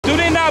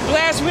about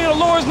blasphemy of the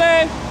Lord's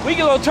name, we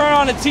can go turn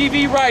on the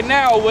TV right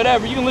now or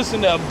whatever. You can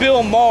listen to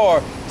Bill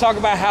Maher talk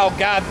about how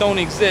God don't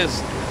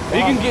exist. You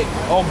can get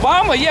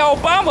Obama,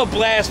 Obama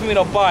blasphemy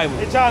the Bible.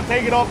 They trying to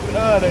take it off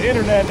the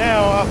internet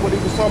now. What he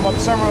was talking about, the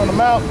Sermon on the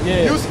Mount.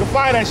 Yeah. You used to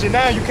find that shit.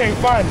 Now you can't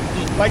find it.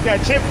 Like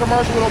that chip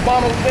commercial with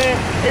Obama was in,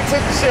 they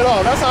took the shit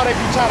off. That's how they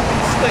be trying to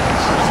be slick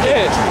and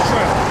shit. Yeah.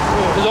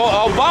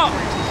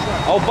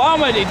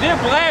 Obama, they did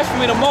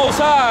blasphemy the Most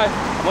High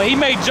when he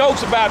made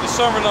jokes about the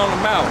Sermon on the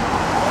Mount.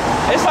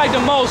 It's like the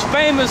most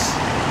famous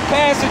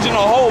passage in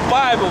the whole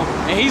Bible,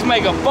 and he's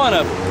making fun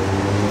of it.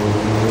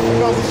 It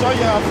goes to show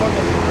you how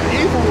fucking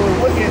evil was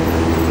wicked.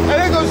 And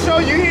it goes to show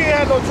you he ain't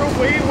had no truth,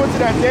 but he went to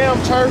that damn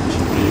church,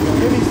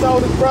 and he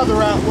sold his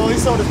brother out. Well, he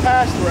sold his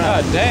pastor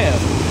out. God damn.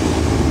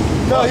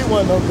 No, he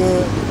wasn't no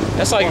good.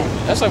 That's like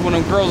when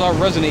them girls are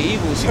Resident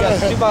Evil. She got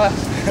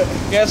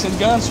some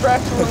gun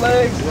strapped to her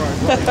legs.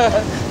 Right.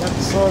 Got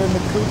the sword in the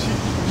coochie.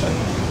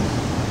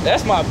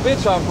 That's my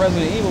bitch off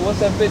Resident Evil. What's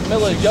that bitch,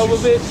 Mila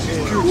Jovovich?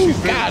 Ooh,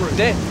 God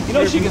damn. You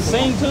know she can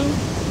sing too?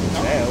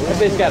 Damn, that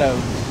bitch got a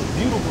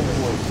beautiful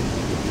voice.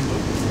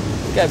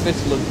 That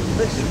bitch look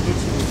delicious.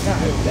 God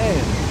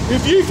damn.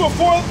 If ye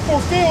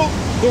fulfill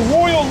the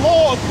royal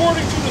law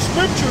according to the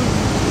scripture,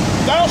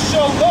 thou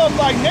shalt love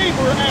thy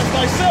neighbor as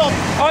thyself.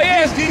 Oh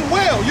yes, you do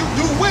well. You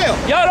do well.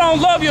 Y'all don't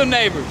love your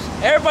neighbors.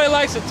 Everybody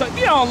likes to talk.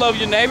 You don't love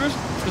your neighbors.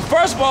 Because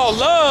first of all,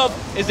 love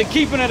is the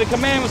keeping of the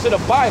commandments of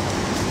the Bible.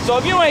 So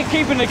if you ain't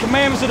keeping the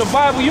commandments of the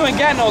Bible, you ain't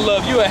got no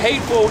love. You a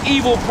hateful,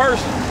 evil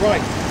person.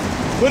 Right.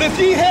 But if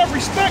ye have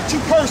respect to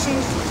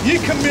persons, ye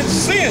commit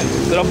sin.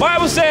 So the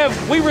Bible says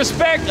if we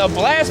respect a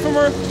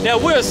blasphemer, that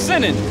we're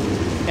sinning.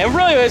 And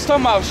really, it's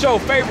talking about show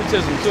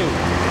favoritism too.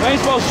 We ain't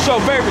supposed to show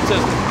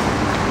favoritism.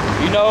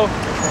 You know,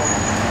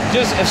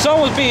 just if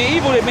someone's being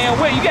evil, man,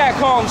 you gotta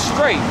call them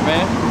straight,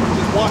 man.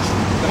 Just watch them.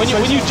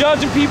 When you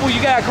judging people,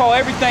 you gotta call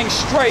everything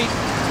straight,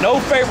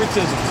 no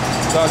favoritism.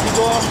 So keep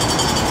going.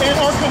 And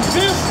are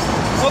convinced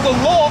of the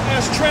law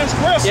as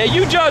transgressors. Yeah,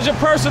 you judge a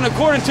person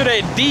according to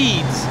their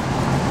deeds,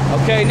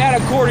 okay, not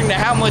according to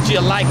how much you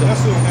like them.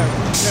 That's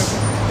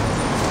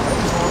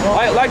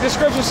what like the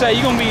scripture say,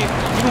 you're gonna be.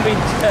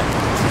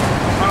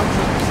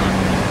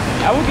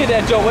 I will get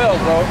that Joel,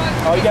 bro.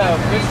 Oh, you got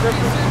a good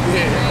scripture?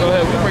 Yeah. Go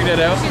ahead, we'll bring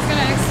that out.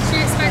 She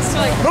expects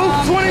to like. Luke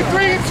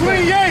 23 and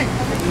 28.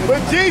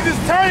 But Jesus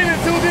turning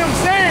to them,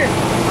 saying,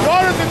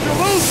 daughters of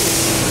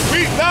Jerusalem,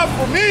 weep not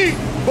for me,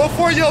 but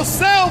for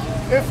yourself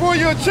and for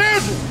your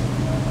children.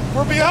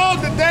 For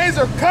behold, the days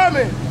are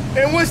coming,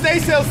 in which they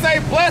shall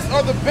say, blessed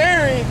are the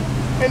barren,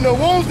 and the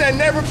wombs that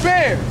never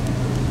bear,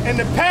 and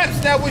the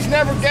paps that which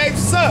never gave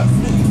suck.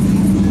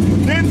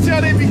 Then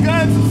shall they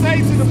begun to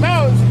say to the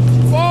mountains,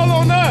 fall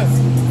on us,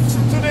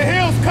 to the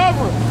hills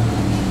cover us.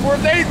 For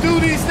if they do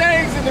these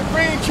things in the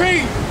green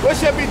tree, what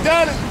shall be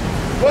done?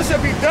 What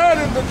shall be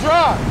done in the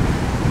dry?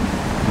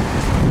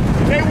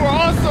 There were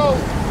also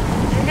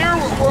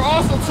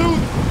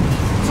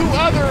two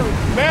other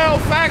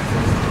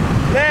malefactors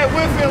led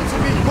with him to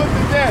be put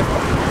to death.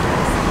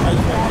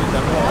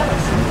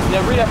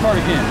 Yeah, read that part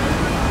again.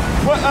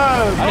 But,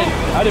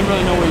 I didn't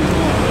really know where you were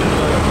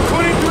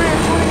going. 23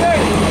 and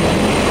 28.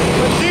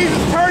 But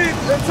Jesus turning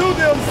unto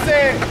them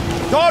said,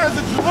 daughters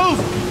of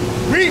Jerusalem,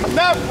 weep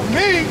not for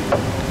me,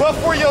 but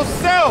for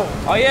yourself.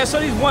 Oh yeah, so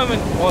these women,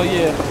 well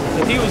yeah,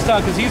 he was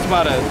telling, because he's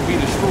about to be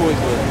destroyed,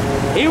 but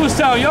he was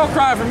telling, y'all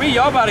crying for me,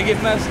 y'all about to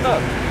get messed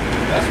up.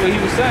 That's what he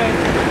was saying.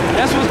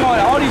 That's what's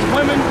going on. All these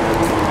women,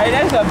 hey,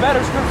 that's a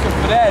better scripture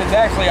for that. It's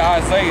actually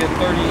Isaiah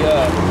 30,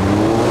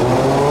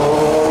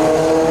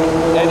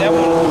 that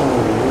one,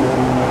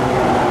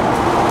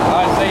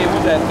 Isaiah,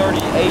 was that 38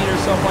 or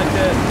something like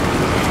that?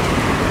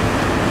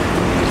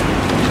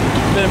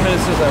 It's been a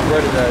minute since I've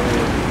read it out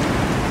here.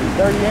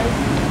 38?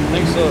 I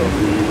think so.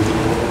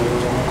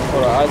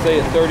 Hold on,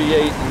 Isaiah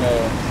 38 and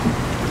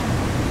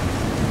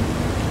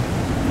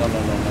no,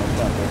 it's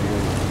not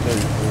 38. It's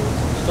 34.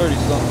 It's 30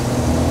 something.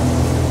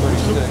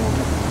 36.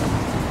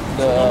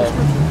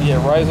 Yeah,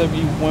 rise up,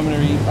 you women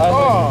are evil.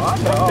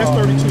 That's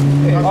 32.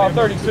 Oh,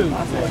 32.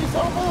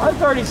 I'm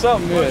 30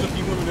 something good.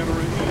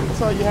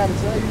 That's all you had to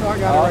say. You know I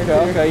got it right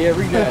there. Okay, yeah,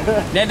 read that.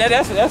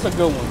 That's a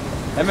good one.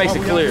 That makes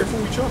it clear.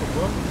 For each other,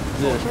 bro.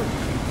 Yeah.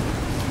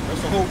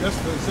 That's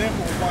the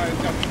example of why it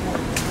got people.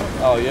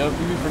 Oh yeah,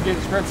 you forget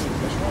scripture.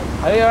 That's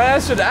right. I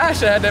should have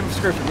had that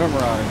scripture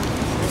memorized.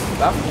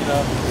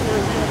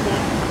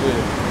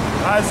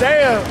 Yeah.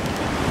 Isaiah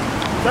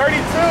 32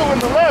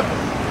 and 11.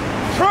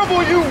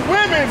 Trouble you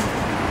women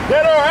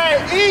that are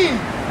at ease.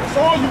 That's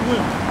all you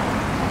women.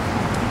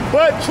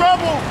 But it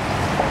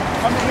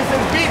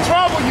says be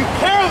trouble you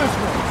careless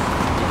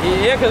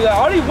women. Yeah, because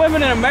all these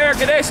women in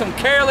America, they some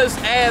careless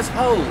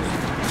assholes.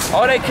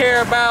 All they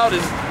care about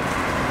is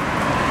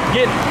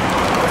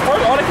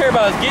all they care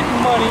about is getting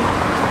money,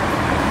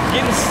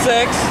 getting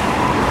sex,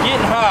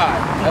 getting high.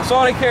 That's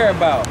all they care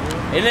about.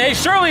 And they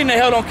surely in the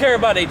hell don't care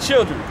about their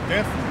children.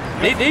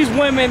 Definitely. These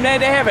women, they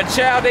have a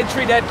child, they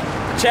treat that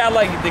child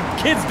like the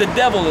kid's the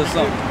devil or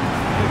something.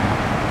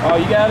 Oh,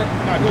 you got it?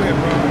 Nah, go ahead,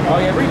 bro. Oh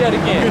yeah, read that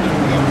again.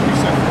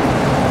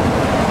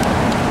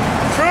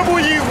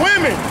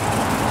 women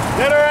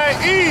that are at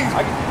ease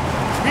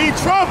be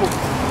troubled,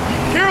 be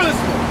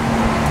carelessly,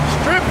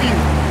 strip you,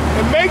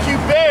 and make you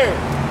bare,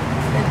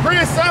 and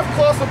bring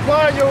sackcloth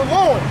upon your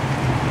loins.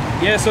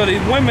 Yeah, so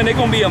these women, they're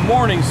gonna be a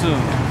mourning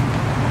soon.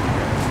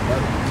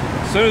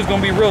 Soon it's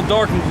gonna be real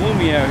dark and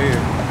gloomy out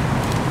here.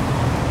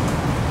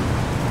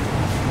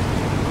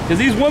 Cause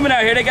these women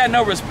out here, they got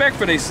no respect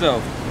for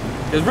themselves.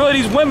 Cause really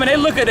these women, they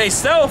look at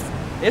themselves,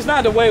 it's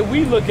not the way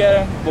we look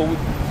at them,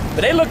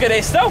 but they look at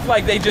themselves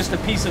like they just a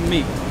piece of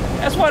meat.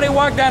 That's why they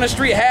walk down the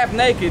street half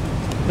naked,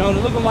 you know,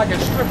 looking like a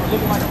stripper,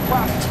 looking like a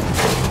prostitute.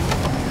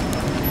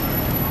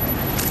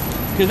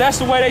 Cause that's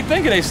the way they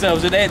think of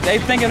themselves. They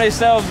think of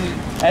themselves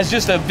as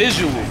just a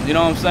visual, you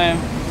know what I'm saying?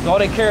 All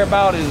they care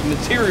about is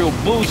material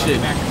bullshit.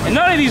 And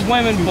none of these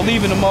women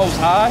believe in the Most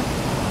High.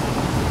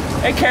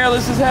 They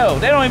careless as hell.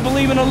 They don't even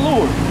believe in the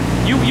Lord.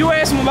 You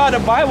ask them about the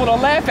Bible, they'll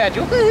laugh at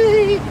you.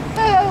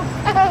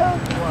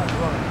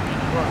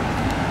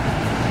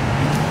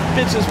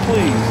 Bitches,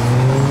 please.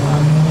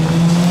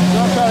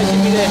 Y'all try to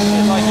give me that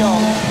shit like y'all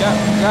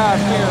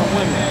God-fearing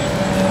women.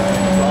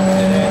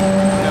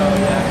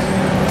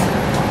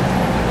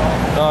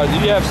 Do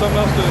you have something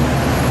else to...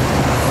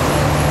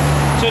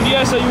 Chin, do you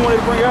have something you wanted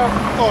to bring out?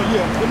 Oh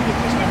yeah, let me get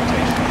this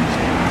limitation.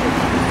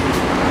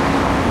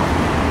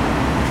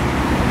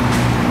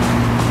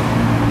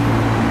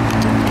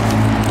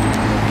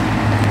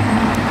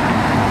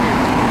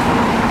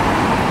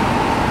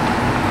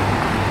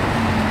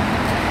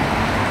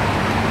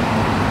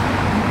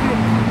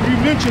 You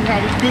mentioned how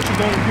these bitches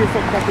don't give a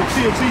fuck about their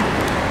kids either.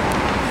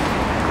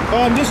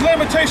 This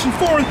lamentation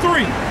 4 and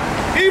 3.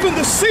 Even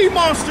the sea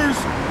monsters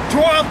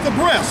draw out the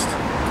breast.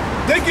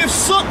 They give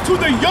suck to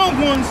the young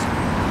ones,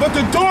 but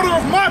the daughter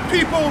of my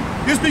people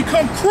is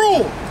become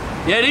cruel.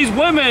 Yeah, these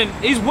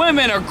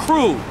women are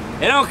cruel.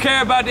 They don't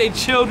care about their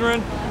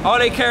children. All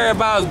they care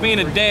about is being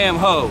a damn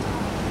hoe.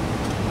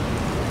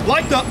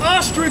 Like the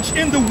ostrich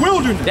in the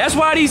wilderness. That's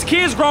why these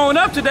kids growing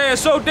up today are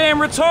so damn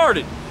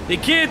retarded.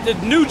 The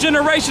new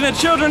generation of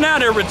children now,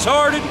 they're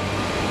retarded.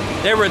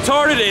 They're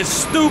retarded, they're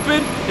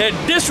stupid, they're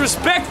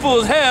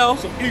disrespectful as hell.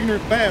 Some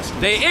ignorant bastards.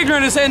 They're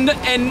ignorant as hell,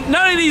 and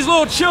none of these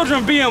little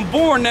children being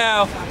born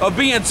now are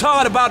being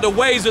taught about the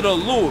ways of the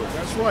Lord.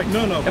 That's right,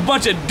 none of them. A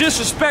bunch of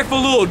disrespectful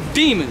little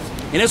demons.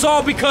 And it's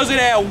all because of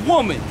that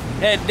woman,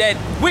 that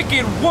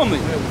wicked woman.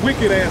 That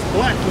wicked ass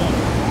black woman.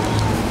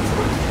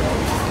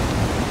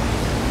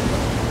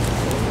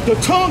 The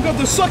tongue of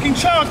the sucking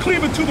child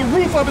cleaveth to the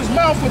roof of his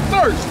mouth with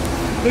thirst.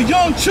 The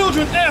young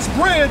children ask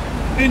bread,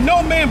 and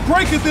no man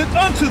breaketh it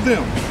unto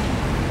them.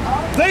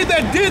 They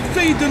that did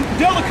feed them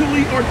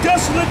delicately are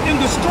desolate in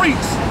the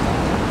streets.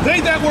 They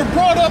that were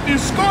brought up in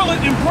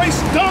scarlet embraced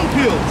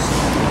dunghills.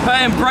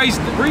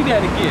 Read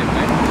that again,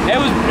 man.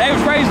 They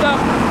was raised up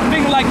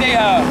thinking like they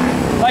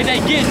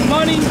get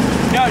money.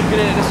 You know,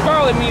 the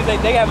scarlet means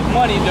that they have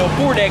money to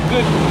afford the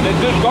good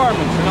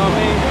garments, you know what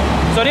I mean?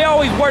 So they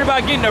always worried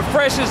about getting the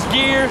freshest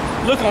gear,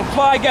 looking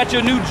fly, got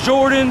your new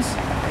Jordans.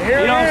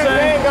 Here you know what I'm saying?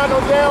 They ain't got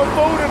no damn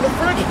food in the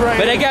refrigerator.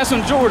 But they got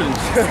some Jordans.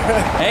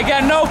 They ain't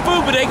got no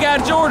food, but they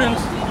got Jordans.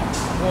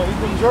 Well, these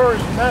been Jordans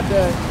from that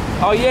day.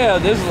 Oh yeah,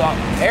 this is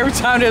every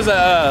time there's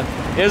a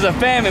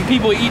famine,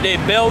 people eat their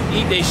belt,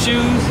 eat their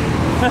shoes,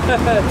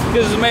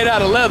 because it's made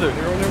out of leather.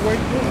 They're on their way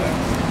to doing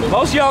that.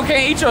 Most of y'all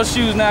can't eat your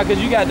shoes now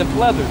because you got the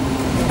pleather.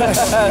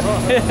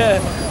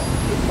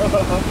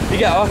 You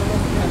got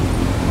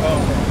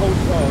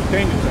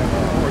Daniel's after,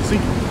 or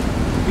Ezekiel.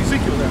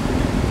 Ezekiel's after him.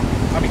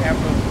 I mean,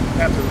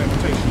 after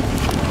limitation.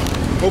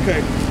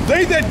 Okay.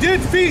 They that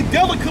did feed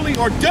delicately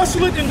are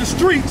desolate in the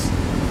streets.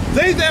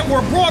 They that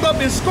were brought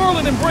up in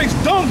scarlet embrace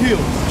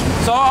dunghills.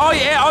 So all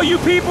you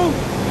people,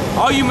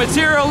 all you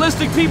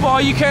materialistic people, all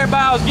you care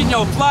about is getting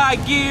your fly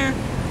gear.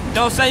 You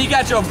know what I'm saying? You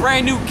got your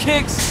brand new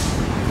kicks.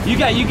 You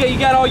got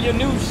all your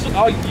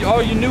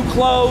new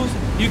clothes.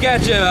 You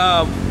got your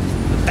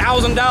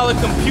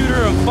 $1,000 computer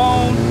and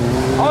phone.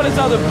 All this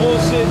other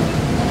bullshit.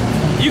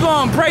 You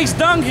gonna embrace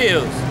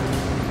dunghills.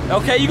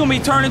 Okay, you're gonna be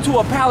turned into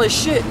a pile of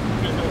shit.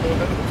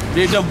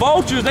 The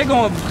vultures, they're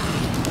gonna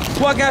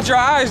pluck out your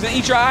eyes and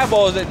eat your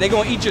eyeballs. They're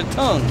gonna eat your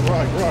tongue.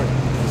 Right, right.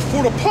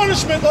 For the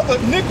punishment of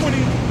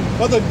iniquity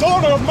of the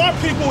daughter of my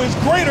people is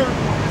greater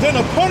than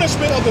the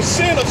punishment of the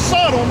sin of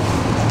Sodom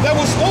that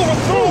was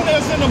overthrown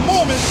as in a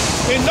moment,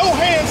 and no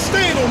hand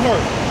stayed on her.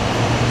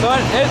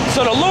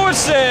 So the Lord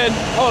said,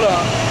 hold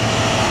on.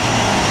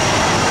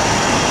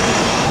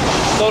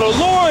 So the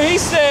Lord, he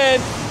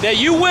said that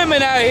you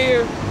women out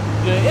here,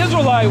 the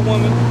Israelite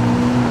woman,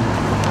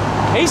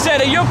 he said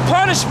that your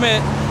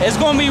punishment is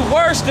going to be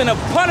worse than the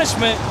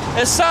punishment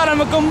of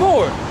Sodom and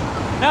Gomorrah.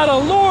 Now the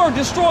Lord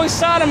destroyed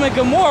Sodom and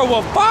Gomorrah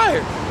with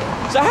fire.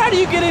 So how do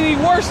you get any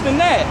worse than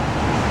that?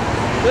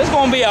 It's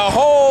going to be a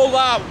whole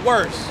lot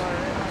worse.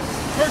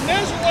 Her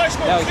Nazarites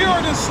were clearer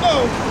than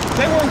snow.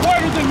 They were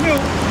whiter than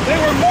milk. They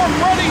were more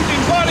ruddy in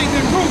body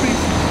than rubies.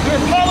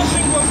 Their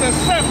polishing was as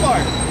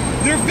sapphire.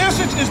 Their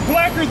visage is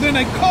blacker than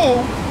a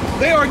coal.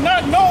 They are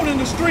not known in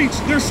the streets.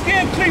 Their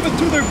skin cleaveth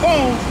to their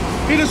bones.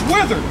 It is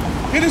withered.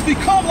 It has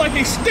become like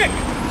a stick.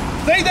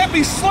 They that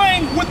be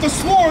slain with the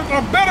sword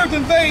are better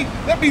than they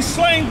that be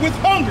slain with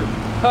hunger.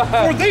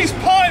 For these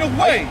pine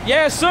away.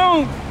 Yeah,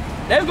 soon.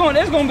 There's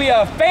gonna be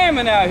a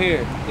famine out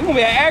here. There's gonna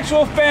be an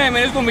actual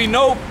famine. There's gonna be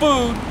no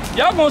food.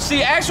 Y'all gonna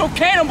see actual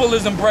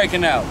cannibalism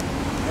breaking out.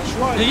 That's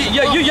right.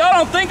 Y'all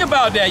don't think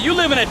about that. You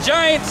live in a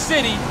giant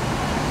city.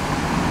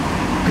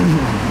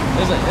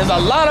 There's a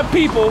lot of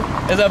people.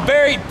 There's a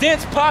very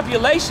dense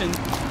population.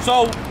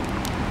 So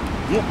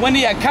when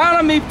the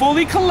economy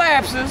fully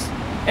collapses,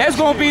 there's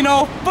gonna be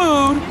no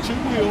food.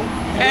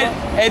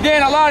 And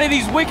then a lot of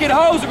these wicked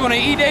hoes are gonna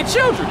eat their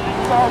children.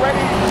 We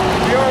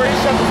already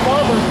shut the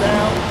farmers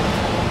down,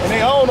 and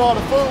they own all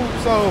the food,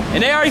 so.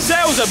 And they already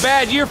said it was a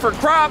bad year for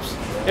crops.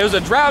 It was a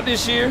drought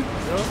this year.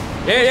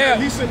 Yeah.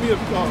 He sent me an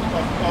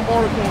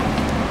article on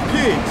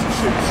pigs and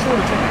shit,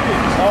 shortage of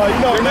pigs.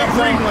 They're not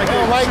breeding like they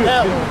don't like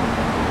that one.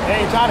 They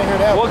ain't trying to hear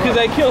that one. Well, because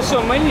they kill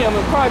so many of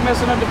them, it's probably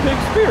messing up the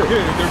pig's spirit.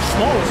 Yeah, they're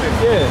small as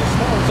hell.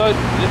 Yeah. So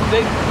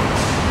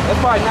that's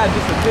probably not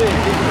just a pig.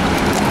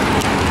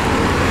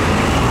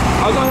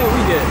 I'll go ahead and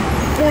read that.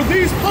 For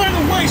these pine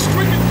away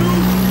stricken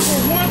through for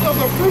one of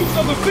the fruits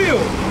of the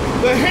field.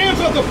 The hands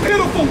of the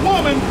pitiful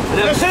woman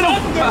that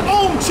slaughtered their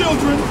own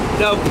children.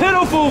 The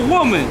pitiful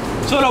woman.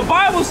 So the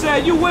Bible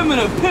said you women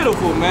are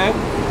pitiful, man.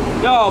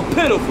 Y'all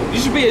pitiful. You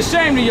should be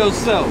ashamed of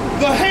yourself.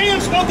 The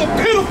hands of the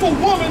pitiful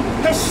woman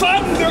have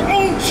slaughtered their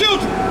own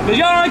children. Because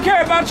y'all don't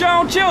care about your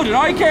own children.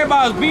 All you care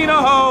about is being a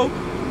hoe,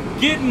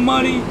 getting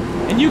money,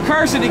 and you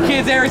cursing the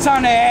kids every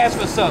time they ask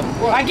for something.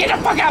 Like, get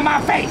the fuck out of my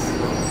face.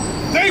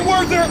 They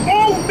were their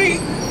own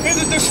meat in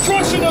the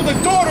destruction of the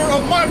daughter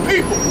of my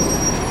people.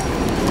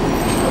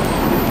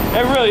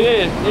 They really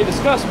is. They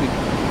disgust me.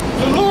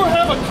 The Lord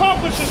have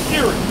accomplished his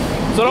fury.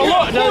 So the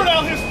Lord poured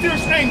out his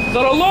fierce anger.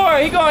 So the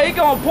Lord, he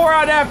gonna pour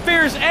out that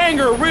fierce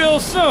anger real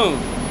soon.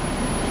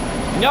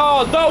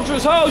 Y'all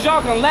adulterous hoes,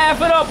 y'all can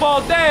laugh it up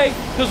all day,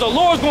 because the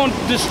Lord's gonna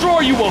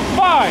destroy you with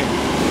fire.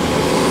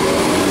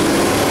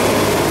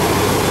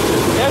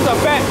 There's a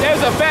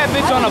fat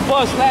bitch on the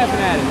bus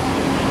laughing at it,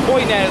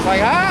 pointing at it. It's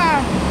like,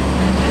 ah.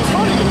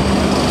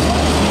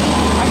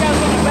 I got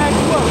something to back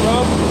you up,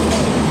 bro.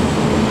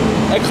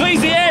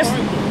 Ecclesiastes.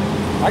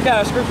 I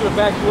got a scripture to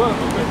back you up.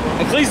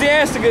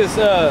 Ecclesiasticus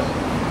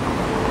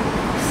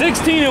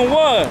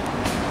 16:1.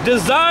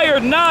 Desire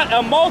not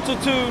a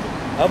multitude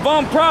of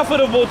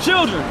unprofitable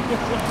children,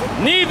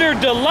 neither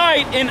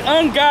delight in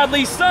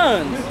ungodly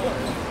sons.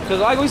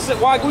 Because like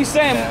we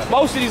saying,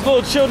 most of these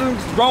little children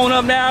growing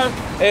up now,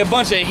 they're a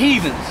bunch of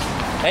heathens.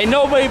 Ain't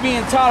nobody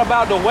being taught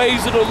about the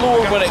ways of the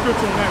Lord. You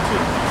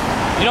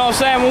know what I'm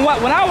saying?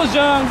 When I was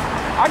young,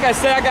 like I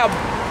said,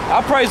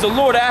 I praise the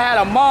Lord that I had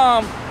a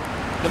mom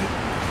to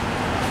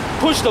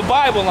push the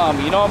Bible on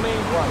me, you know what I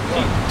mean?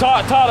 She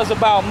taught us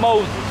about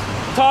Moses,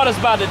 taught us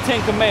about the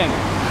 10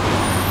 Commandments,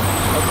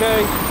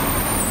 okay?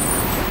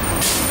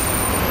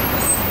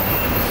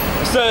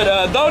 It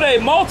said, though they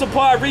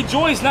multiply,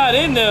 rejoice not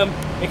in them,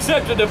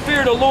 except that the fear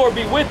of the Lord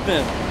be with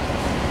them.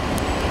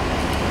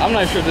 I'm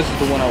not sure this is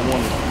the one I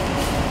wanted.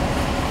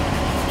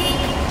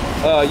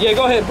 Yeah,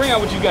 go ahead, bring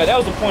out what you got. That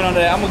was the point on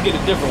that. I'm gonna get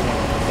a different one.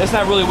 That's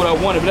not really what I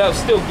wanted, but that was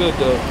still good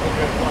though.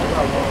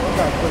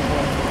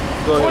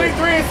 Okay,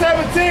 23 and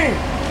 17.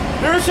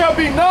 There shall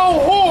be no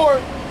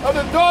whore of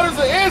the daughters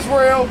of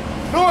Israel,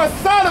 nor a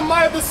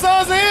sodomite of the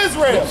sons of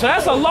Israel. So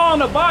that's a law in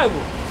the Bible.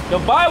 The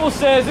Bible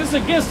says it's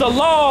against the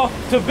law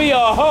to be a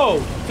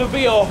hoe, to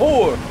be a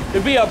whore, to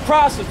be a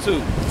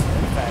prostitute.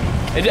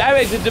 And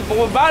by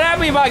that I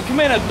mean by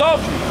committing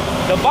adultery.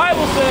 The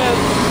Bible says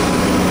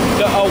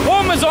a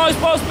woman's only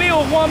supposed to be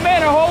with one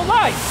man her whole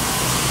life.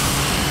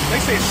 They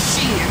say,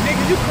 shit,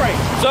 nigga, you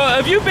crazy. So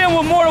if you've been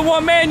with more than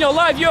one man in your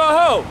life, you're a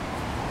hoe.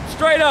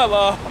 Straight up,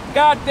 a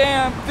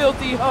goddamn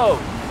filthy hoe.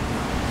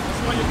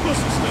 That's why your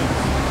pussy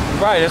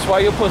stinks. Right, that's why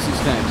your pussy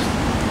stinks.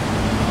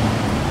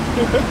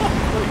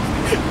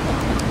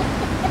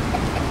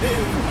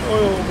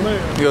 Oh man.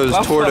 He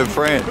goes Tour de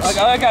France.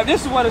 I got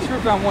this is what the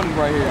scripture I'm wanting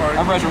right here. All right,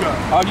 I read you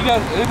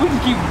guys, we can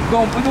keep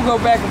going. We can go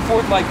back and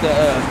forth like the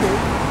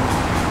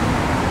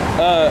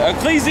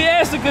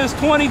Ecclesiasticus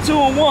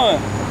 22:1.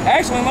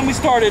 Actually, let me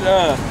start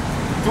at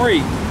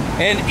 3.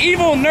 An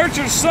evil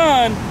nurtured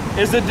son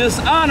is the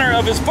dishonor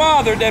of his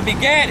father that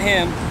begat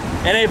him,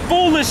 and a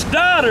foolish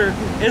daughter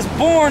is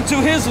born to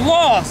his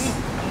loss.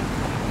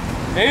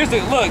 Here's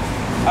the look.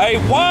 A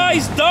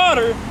wise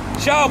daughter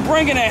shall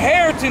bring an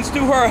inheritance to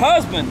her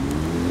husband,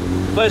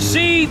 but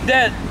she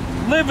that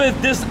liveth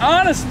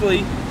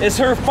dishonestly is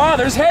her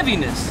father's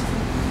heaviness.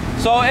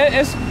 So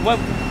it's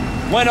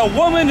when a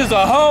woman is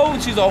a hoe,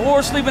 she's a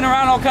whore sleeping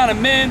around all kind of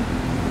men,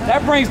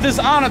 that brings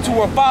dishonor to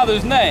her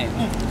father's name.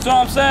 See what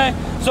I'm saying?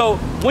 So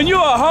when you're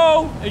a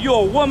hoe and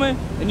you're a woman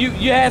and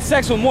you had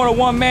sex with more than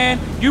one man,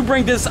 you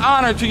bring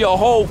dishonor to your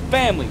whole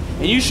family,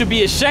 and you should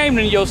be ashamed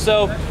of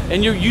yourself,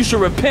 and you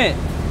should repent.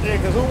 Yeah,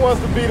 because who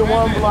wants to be the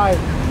one like,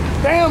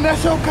 damn,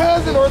 that's your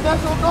cousin or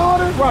that's your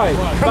daughter? Right.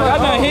 Like, I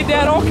done hit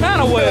that all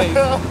kind of ways.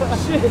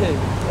 Shit.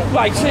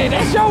 Like, shit,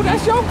 that's your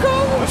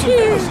cousin?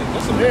 Shit.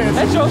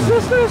 That's your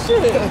sister?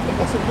 Shit.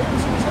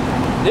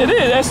 It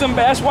is.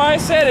 That's why I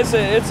said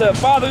it's a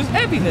father's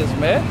heaviness,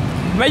 man.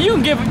 Man,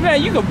 you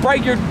can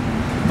break your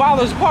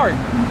father's heart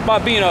by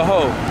being a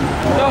hoe.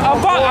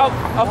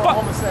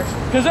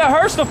 Because that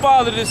hurts the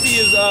father to see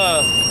his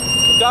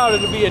daughter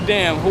to be a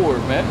damn whore,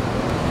 man.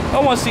 I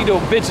want to see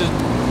those bitches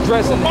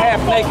dressing half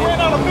naked. Ran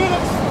out of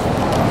minutes.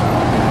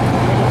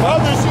 The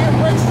mother, she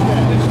embraced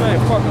that. This man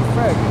fucking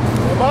faggot.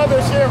 The mother,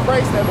 she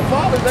embraced that. The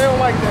fathers, they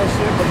don't like that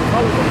shit, but the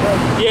mothers embrace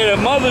it. Yeah,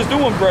 the mothers do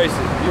embrace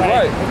it. You're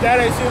right. But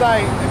that ain't shit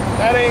like,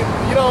 that ain't,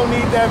 you don't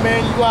need that,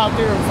 man. You go out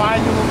there and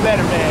find you a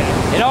better man.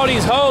 And all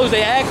these hoes,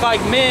 they act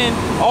like men,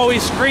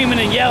 always screaming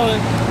and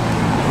yelling.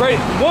 Great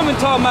woman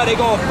talking about they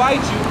gonna fight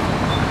you.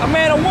 A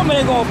man, a woman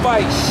ain't gonna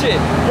fight shit.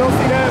 You don't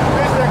see that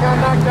bitch that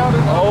got knocked out?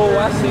 Oh,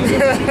 I see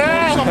it.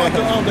 Talking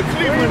about the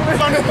Cleveland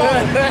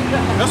Thunderbolt.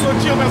 That's what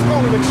Jim has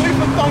called it, the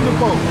Cleveland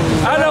Thunderbolt.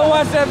 I done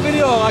watched that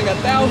video like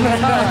 1,000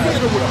 times. He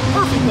hit her with a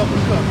perfect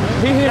uppercut,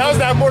 man. He hit That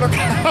was that Mortal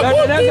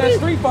Kombat. that's that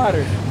Street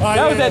Fighter.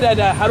 That was that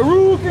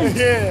Hadouken.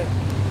 Yeah.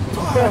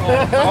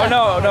 Oh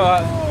no.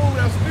 Oh,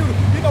 that's beautiful.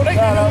 You know, they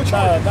hit him with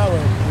charges.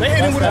 They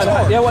hit him with a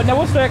charge. Yeah, now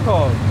what's that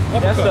called?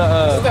 That's the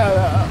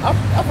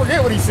I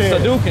forget what he said.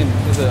 Hadouken.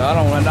 I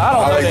don't know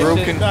that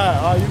shit.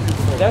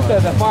 That's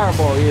the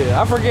fireball,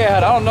 yeah. I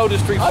forget I don't know the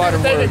Street Fighter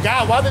word. The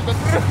guy, why did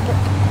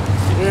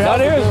No,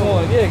 there is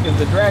one, yeah, because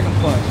the Dragon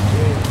Punch.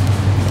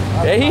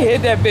 Yeah, he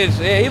hit that bitch.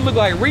 Yeah, he looked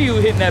like Ryu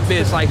hitting that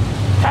bitch, like,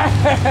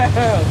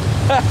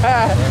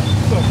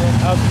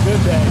 That was a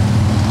good day.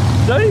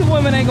 So these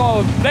women they ain't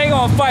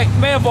gonna fight.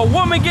 Man, if a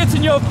woman gets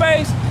in your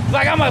face,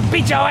 like, I'm gonna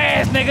beat your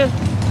ass, nigga.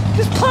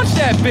 Just punch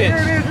that bitch. Here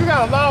it is, you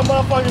got a lot of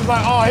motherfuckers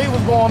like, oh, he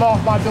was going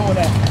off by doing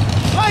that.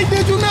 Like,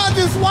 did you not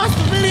just watch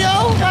the video?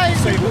 Like,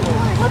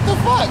 what the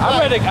fuck?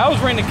 I was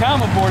reading the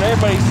comment board,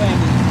 everybody's saying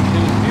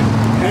it was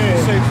beautiful. Yeah.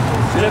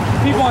 So the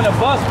people on the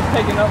bus was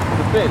taking up for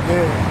the bitch.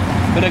 Yeah.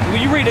 But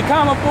when you read the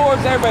comment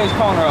boards, everybody's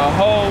calling her a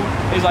hoe.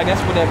 It's like,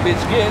 that's what that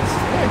bitch gets.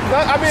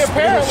 I mean,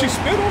 apparently, She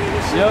spit on him?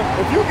 Yep.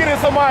 if you get in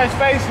somebody's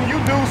face and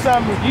you do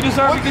something, You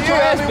deserve to get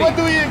your ass beat. What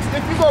do you,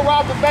 if you go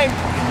rob the bank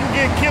and you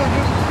get killed,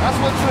 that's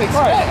what you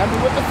expect. Right. I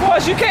mean, what the fuck?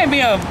 Plus, you can't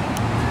be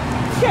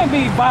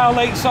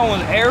violating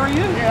someone's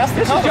area. Yeah, that's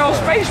the This is your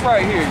color. space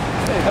right here.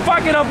 If I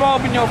get up all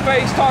up in your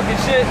face talking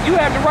shit, you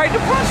have the right to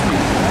punch me.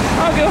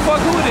 I don't give a fuck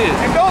who it is.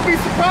 And don't be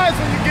surprised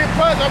when you get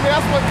punched. I mean,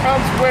 that's what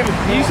comes with it.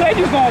 You said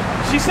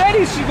she said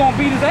she's gonna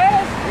beat his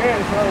ass.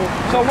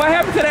 Yeah, So what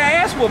happened to that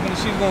ass whooping that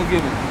she's gonna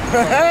give him?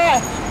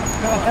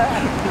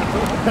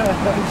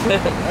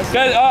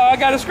 I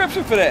got a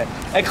scripture for that.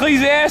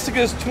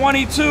 Ecclesiasticus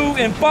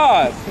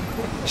 22:5.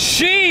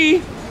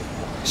 She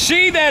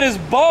that is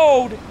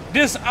bold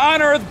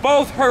dishonoreth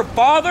both her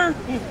father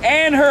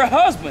and her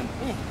husband,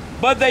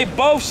 but they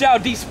both shall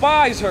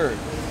despise her.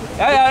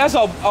 That's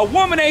a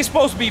woman ain't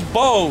supposed to be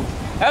bold.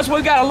 That's why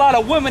we got a lot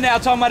of women now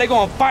talking about they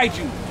gonna fight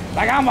you.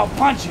 Like, I'm gonna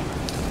punch you.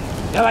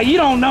 They're like, you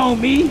don't know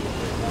me.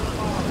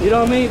 You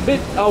know what I mean?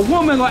 A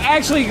woman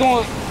actually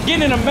gonna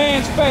get in a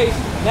man's face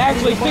and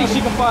actually think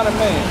she can find a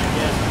man.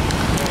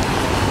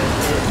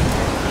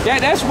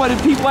 That's what the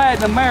people at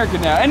in America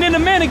now. And then the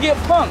men that get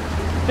punked.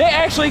 They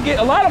actually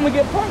a lot of them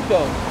get punked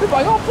though. They're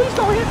like, oh, please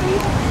don't hit me.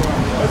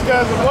 That's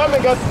because the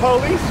woman got the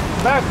police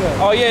back there.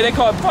 Oh yeah, they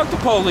call it fuck the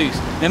police.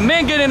 The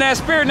men get in that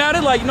spirit now,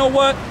 they're like, you know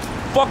what?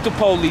 Fuck the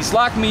police,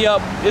 lock me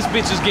up. This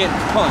bitch is getting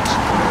punched.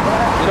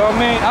 You know what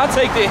I mean? I'll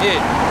take the hit.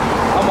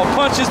 I'm gonna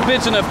punch this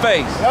bitch in the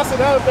face. That's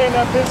another thing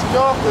that pisses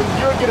you off, because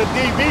you'll get a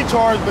DV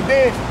charge, but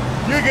then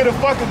you get a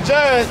fucking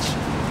judge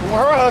when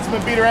her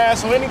husband beat her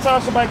ass. So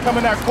anytime somebody come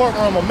in that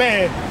courtroom, a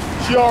man,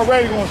 she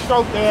already gonna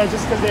stroke their ass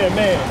just because they're a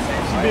man.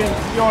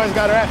 She always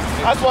got her ass.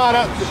 That's why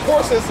the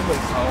court system is.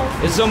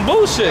 It's some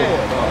bullshit.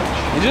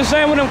 And just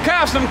saying with them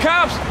cops,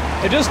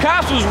 if this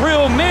cops was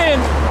real men,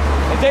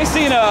 if they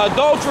seen an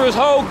adulterous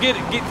hoe get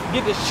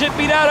the shit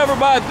beat out of her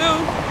by a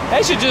dude, they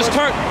should just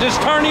turn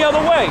the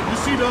other way. You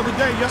see the other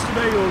day,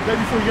 yesterday or the day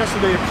before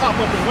yesterday, a cop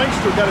up in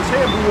Lancaster got his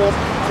head blew off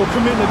for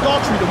committing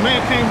adultery. The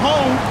man came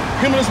home,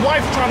 him and his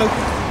wife trying to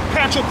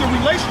patch up their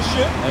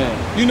relationship. Yeah.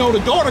 You know, the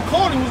daughter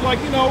called him, was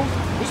like, you know,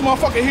 this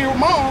motherfucker here with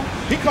mom.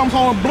 He comes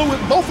home and blew it,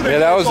 both of them.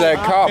 Yeah, that was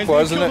that cop,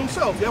 wasn't it?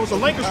 Himself. Yeah, it was a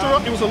Lancaster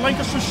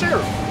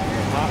sheriff.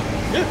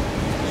 Yeah,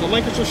 it was a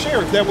Lancaster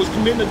sheriff that was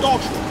committing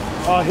adultery.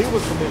 He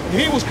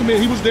was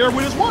committed. He was there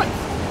with his wife.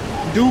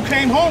 Dude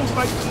came home, was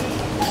like,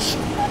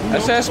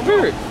 that's that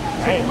spirit.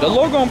 The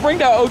Lord gonna bring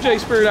that OJ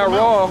spirit out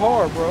raw and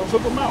hard, bro.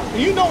 Took them out.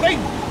 And you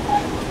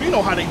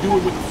know how they do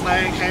it with the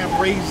flag, half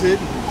raise it.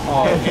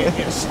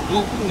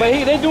 But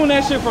they doing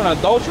that shit for an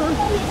adulterer?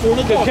 For an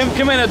adulterer.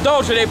 Commit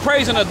adultery, they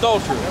praising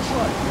adulterer. That's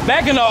right.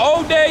 Back in the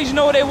old days, you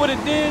know what they would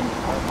have did?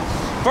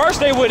 First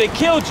they would have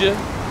killed you,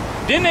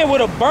 then they would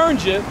have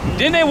burned you,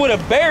 then they would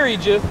have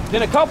buried you,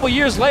 then a couple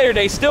years later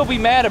they still be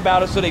mad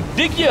about it, so they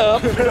dig you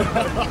up,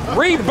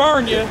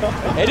 re-burn you,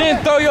 and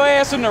then throw your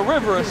ass in the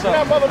river or something.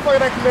 That motherfucker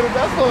that committed,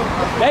 that's what...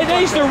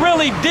 They used to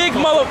really dig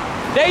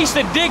They used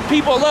to dig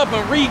people up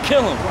and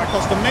re-kill them. Right,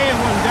 because the man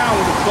wasn't down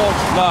with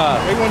adultery.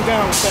 Nah. They wasn't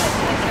down with that.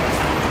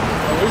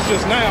 It's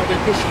just now they're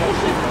pushing that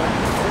shit, man.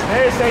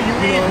 They say you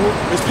evil.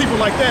 There's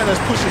people like that that's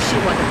pushing shit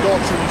like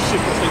adultery and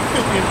shit because they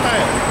filthy and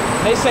foul.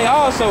 They say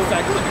also,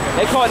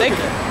 they call it,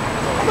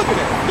 Look at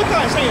that. Look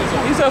how his hands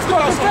are. he's a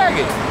fucking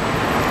faggot.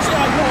 See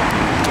how you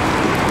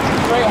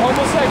Straight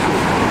homosexual.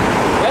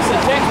 That's a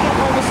textbook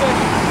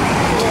homosexual.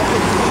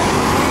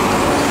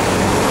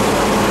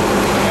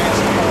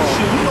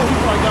 Shit, you know he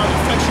probably got an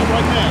infection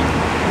right now.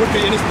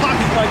 In his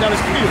pocket, he probably got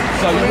his pills.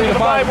 So you read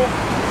the Bible?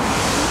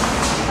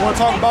 Want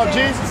to talk about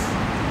Jesus?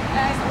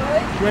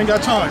 You ain't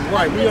got time.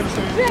 Right, we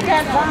understand. You ain't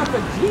got time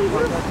for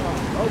Jesus.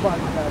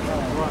 Nobody got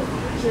time. Right.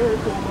 Share it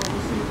with them.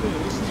 Let's see the thing.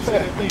 Let's see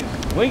that thing.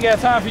 We ain't got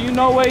time for you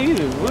no way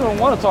either. We don't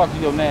want to talk to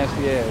your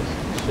nasty ass.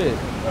 Shit.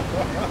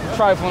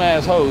 Trifling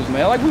ass hoes,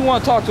 man. Like we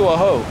want to talk to a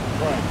hoe.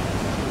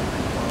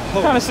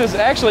 Right. Kind of says,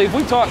 actually, if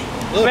we talk,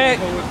 man,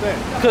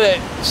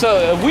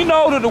 so if we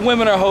know that the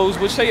women are hoes,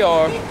 which they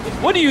are,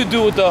 what do you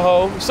do with the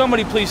hoe?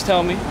 Somebody please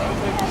tell me.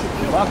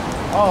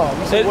 Oh,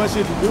 you said what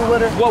shit to do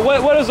with her?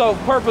 What is the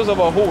purpose of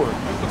a whore?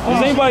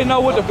 Does anybody know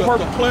what the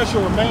purpose? The pleasure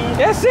of man.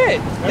 That's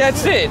it.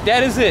 That's it.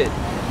 That is it.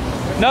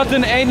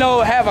 Nothing. Ain't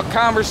no have a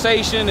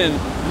conversation and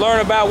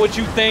learn about what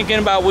you thinking,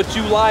 about what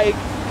you like.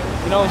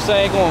 You know what I'm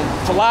saying? Going to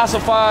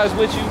philosophize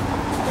with you.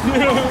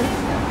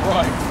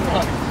 Right.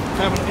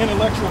 Having an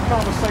intellectual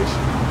conversation.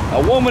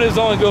 A woman is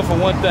only good for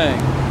one thing.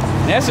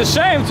 And that's a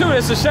shame too.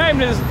 It's a shame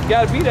that it's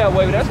got to be that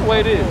way, but that's the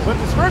way it is. But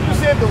the scripture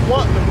said the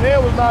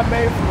man was not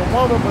made from the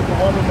woman, but the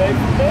woman made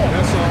from the man.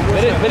 That's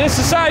all. But in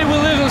society we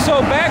live in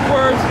so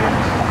backwards,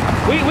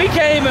 we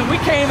can't even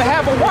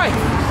have a wife.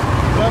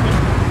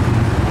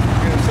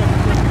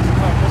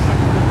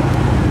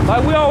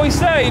 Like we always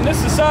say in this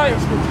society,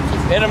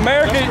 in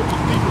America,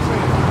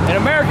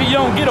 you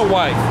don't get a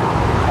wife.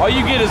 All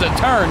you get is a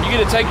turn. You get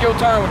to take your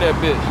turn with that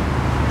bitch.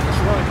 That's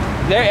right.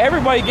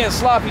 Everybody getting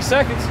sloppy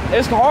seconds.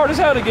 It's hard as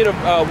hell to get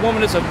a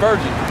woman that's a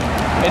virgin.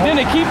 And then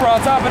they keep her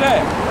on top of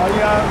that. Oh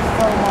yeah, I was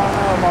telling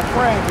my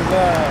friend, because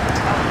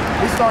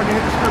he started to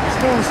hit the scripture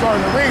school, starting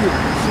to read it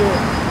and shit.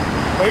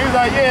 But he was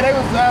like, yeah, they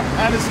was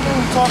at his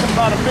school talking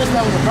about a bitch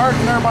that was a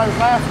virgin, everybody was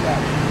laughing at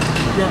it.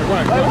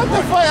 Right. Like, what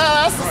the fuck?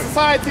 That's the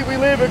society we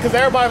live in, because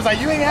everybody was like,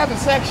 you ain't having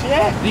sex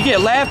yet. You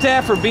get laughed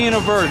at for being a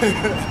virgin.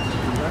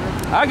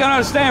 I can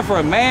understand for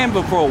a man,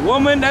 but for a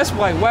woman, that's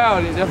like,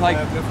 wow, that's like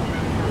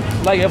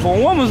if a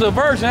woman's a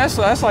virgin, that's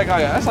like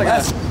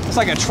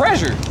a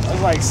treasure.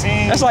 That's like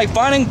seeing. That's like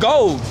finding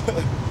gold.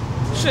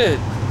 Shit.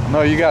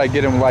 No, you gotta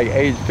get him like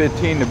age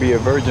 15 to be a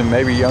virgin,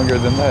 maybe younger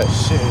than that.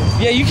 Shit.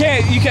 Yeah, you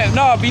can't.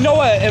 No, but you know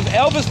what? If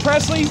Elvis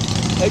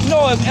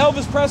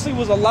Presley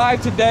was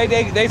alive today,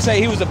 they'd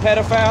say he was a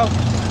pedophile.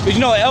 But you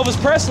know, Elvis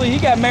Presley, he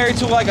got married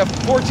to like a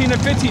 14 or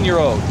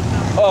 15-year-old.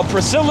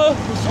 Priscilla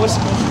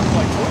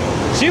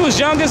she was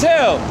young as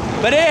hell.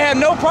 But they had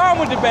no problem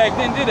with it back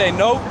then, did they?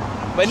 Nope.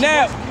 But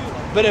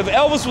if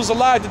Elvis was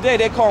alive today,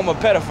 they'd call him a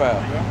pedophile.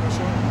 Yeah, that's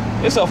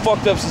right. It's a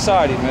fucked up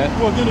society, man.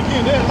 Well, then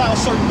again, they allow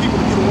certain people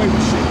to get away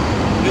with shit.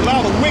 They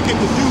allow the wicked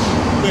to do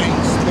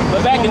things.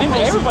 But back in the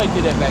day, everybody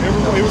did that back then.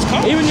 It was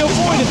common. Even your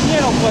boy, the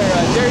piano player,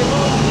 Jerry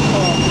Lewis.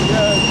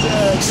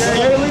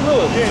 Jerry Lee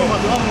Lewis.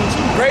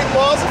 Great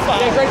Balls of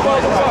Fire. Yeah, Great Balls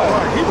of Fire.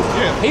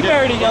 Right. He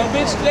married a young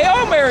bitch. They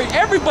all married.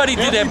 Everybody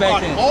did that back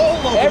then. All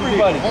of them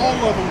Everybody. did. All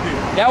of them did.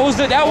 That was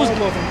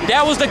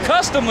the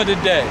custom of the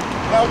day.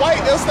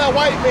 That's that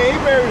white man. He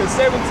married a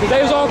 17.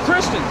 They was all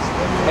Christians.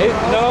 They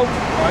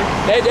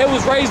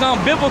was raised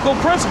on biblical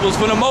principles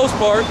for the most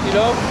part, you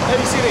know.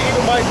 Have you seen the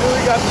Edomite dude?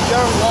 He got the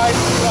young wife,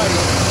 like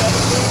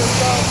 17 or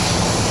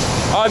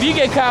something. If you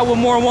get caught with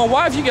more than one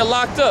wife, you get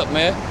locked up,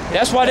 man.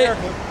 That's why they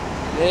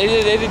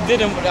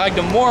didn't, like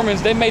the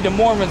Mormons, they made the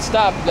Mormons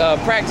stop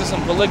practicing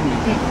polygamy.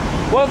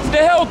 Well, the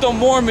hell with the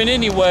Mormon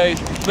anyway,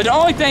 but the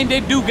only thing they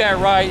do got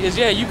right is,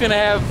 yeah, you can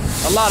have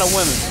a lot of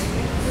women.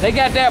 They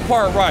got that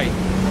part right.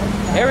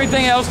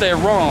 Everything else, they're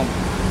wrong.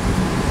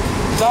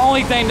 It's the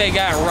only thing they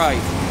got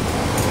right.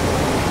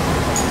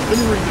 Let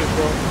me read this,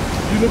 bro.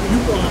 You looking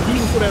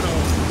for that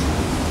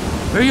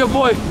Here your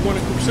boy. you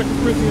want to 2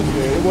 Corinthians?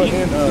 Yeah, it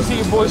wasn't in. You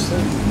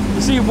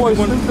see your boy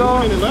Snoop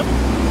Dogg? 11?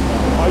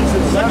 Oh, you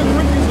said 2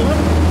 Corinthians 11?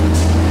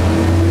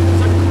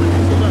 2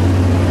 Corinthians 11.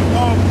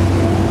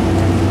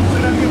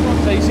 Say that again, bro.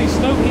 So you see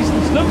Snoop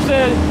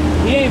said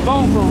he ain't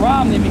voting for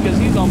Romney because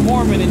he's a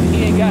Mormon and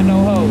he ain't got no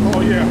hoes.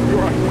 Oh yeah, you're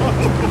right.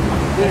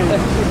 2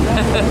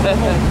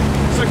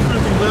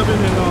 Corinthians 11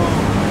 and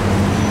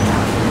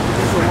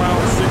it's around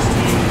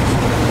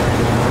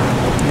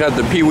 16. Got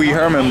the Pee Wee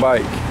Herman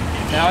bike.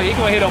 Now he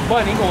gonna hit a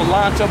button, he gonna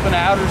launch up into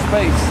outer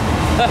space.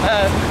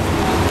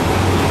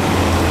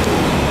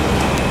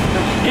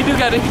 He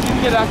got to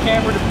get our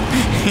camera.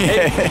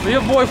 Hey,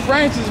 your boy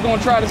Francis is gonna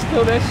try to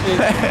steal that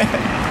shit.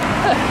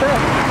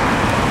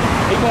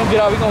 He gonna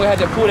get out. We gonna have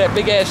to pull that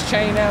big ass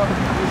chain out.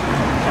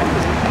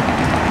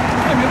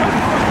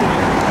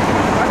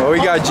 Well, we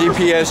got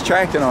GPS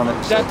tracking on it.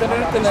 They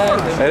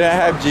They didn't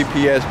have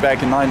GPS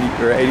back in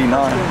 90 or 89.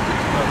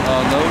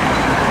 Oh no.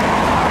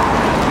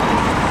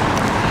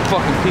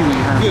 fucking Pee Wee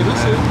Herman. Yeah,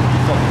 that's it.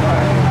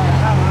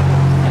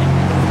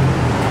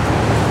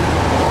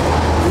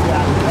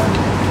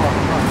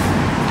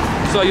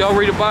 So y'all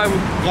read the Bible?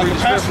 Like the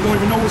pastor don't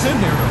even know what's in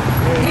there.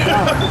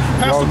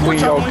 Y'all clean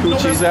your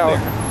coochies out.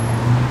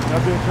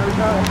 Y'all been church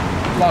out?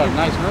 A lot of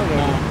nice girls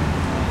there.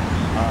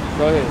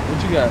 Go ahead. What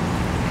you got?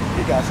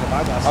 He got some.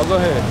 I got some. I'll go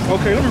ahead.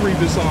 Okay, let me read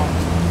this song.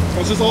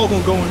 Because it's all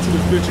gonna go into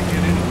this bitch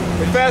again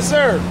anyway. Hey, fast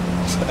sir.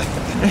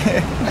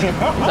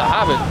 He's a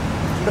hobbit.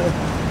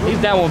 He's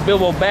down with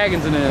Bilbo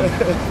Baggins and them.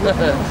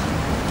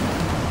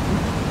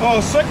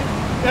 Second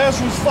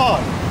Ezra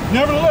 5.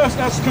 Nevertheless,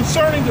 as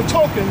concerning the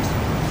tokens,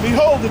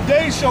 behold, the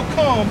days shall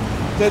come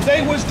that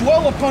they which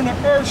dwell upon the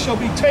earth shall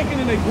be taken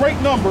in a great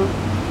number,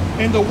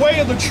 and the way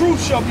of the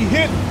truth shall be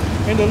hidden,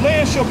 and the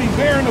land shall be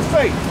barren of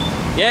faith.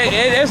 Yeah,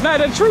 it's not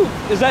the truth.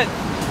 Is that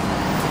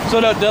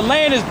so? The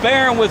land is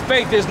barren with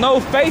faith. There's no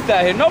faith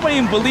out here. Nobody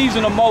even believes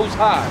in the Most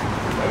High.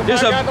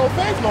 There's got no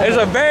faith no there's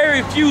more. a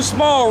very few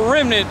small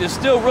remnant that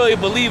still really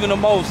believe in the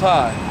Most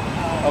High.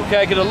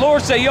 Okay, because the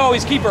Lord said you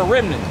always keep a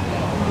remnant.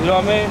 You know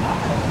what I mean?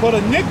 But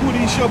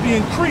iniquity shall be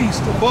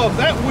increased above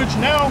that which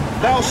now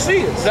thou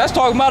seest. That's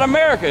talking about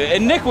America.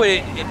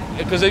 Iniquity,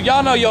 because if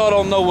y'all know, y'all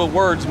don't know what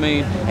words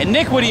mean.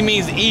 Iniquity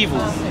means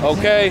evil.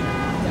 Okay.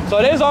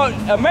 So there's all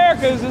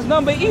America's. There's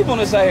nothing but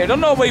evilness out here. Don't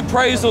nobody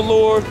praise the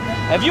Lord.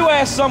 If you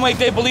ask somebody if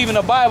they believe in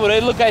the Bible,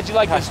 they look at you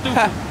like you're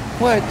stupid.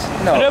 What?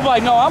 No. And they're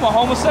like, no, I'm a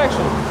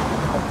homosexual.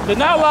 There's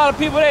not a lot of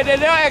people that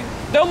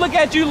they'll look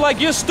at you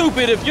like you're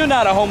stupid if you're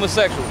not a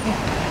homosexual.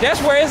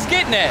 That's where it's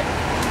getting at.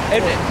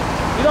 And,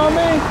 you know what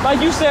I mean? Like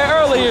you said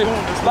earlier,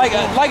 like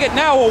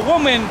now a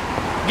woman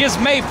gets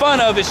made fun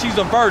of if she's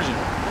a virgin.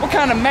 What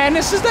kind of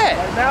madness is that?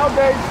 Like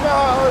nowadays, you know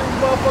how these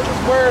motherfuckers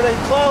wear their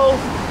clothes.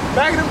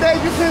 Back in the day,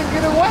 you couldn't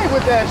get away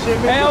with that shit,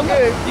 man.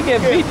 You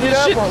get beat to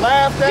up shit. or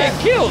laughed You at. get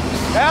killed.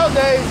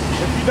 Nowadays,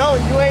 if you don't,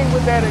 you ain't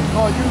with that.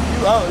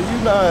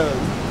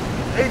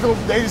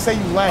 They just say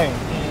you lame.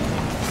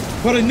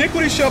 But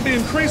iniquity shall be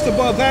increased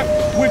above that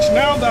which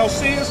now thou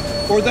seest,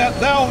 or that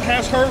thou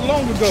hast heard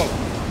long ago.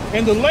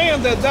 And the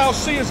land that thou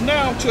seest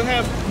now to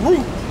have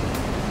root,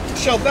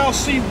 shalt thou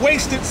see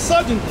wasted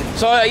suddenly.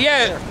 So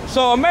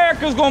so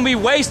America's gonna be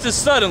wasted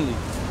suddenly.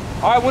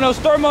 All right, when those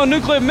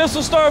thermonuclear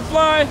missiles start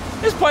flying,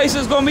 this place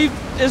is gonna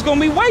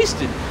be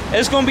wasted.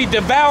 It's gonna be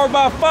devoured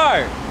by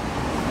fire.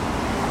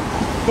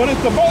 But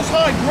if the Most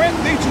High grant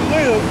thee to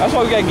live, That's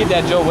why we gotta get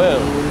that Joel.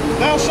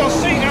 thou shalt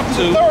see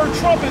after the third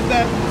trumpet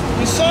that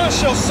the sun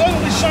shall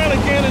suddenly shine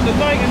again in the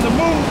night, and the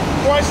moon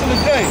thrice in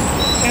the day.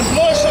 And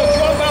blood shall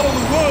drop out of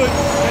the wood,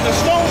 and the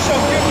stone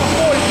shall give his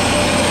voice,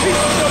 and the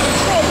people shall be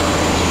troubled.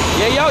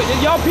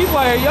 Yeah, y'all people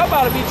out here, y'all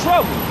about to be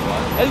trouble.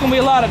 There's gonna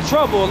be a lot of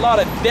trouble, a lot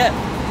of death,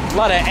 a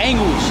lot of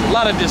anguish, a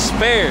lot of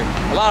despair,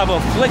 a lot of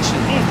affliction.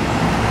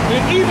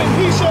 And even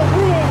he shall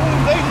rule whom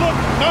they look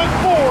not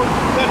for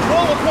that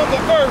dwell upon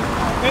the earth,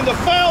 and the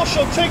fowl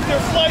shall take their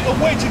flight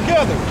away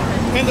together.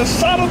 And the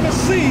sodomous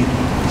sea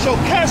shall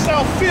cast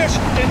out fish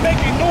and make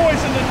a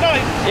noise in the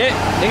night. Yeah,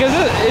 because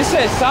it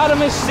says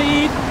Sodom's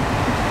seed.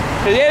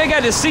 Cause they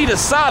got the seed of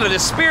Sodom, the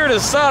spirit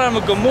of Sodom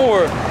and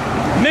Gomorrah,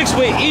 mixed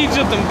with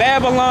Egypt and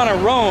Babylon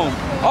and Rome.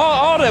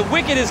 All the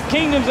wickedest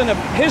kingdoms in the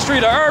history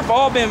of the earth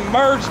all been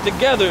merged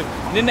together.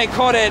 And then they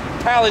call that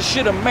palace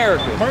shit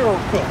America.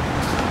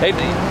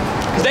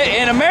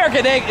 In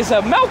America, it's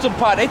a melting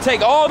pot. They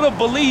take all the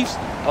beliefs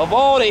of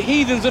all the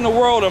heathens in the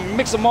world and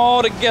mix them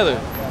all together.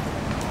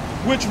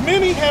 Which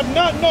many have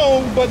not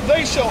known, but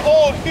they shall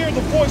all hear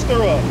the voice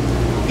thereof.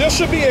 There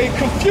shall be a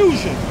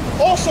confusion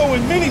also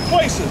in many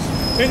places,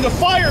 and the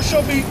fire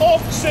shall be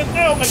oft sent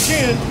out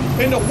again,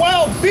 and the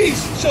wild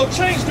beasts shall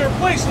change their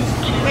places,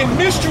 and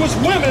mischievous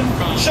women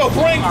shall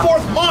bring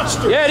forth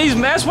monsters. Yeah,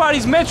 that's why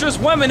these menstruous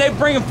women, they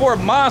bringing forth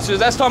monsters.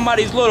 That's talking about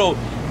these little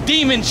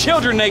demon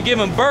children they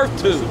giving birth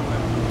to.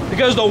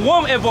 Because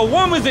if a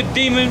woman's a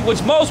demon,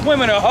 which most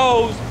women are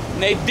hoes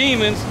and they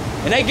demons,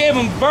 and they give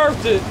them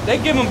birth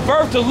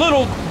to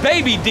little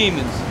baby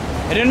demons.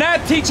 And they're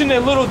not teaching their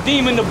little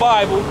demon the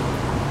Bible.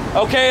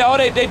 Okay,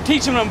 they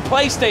teaching them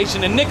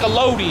PlayStation and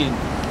Nickelodeon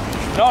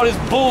and all this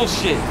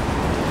bullshit.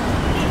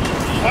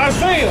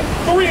 Isaiah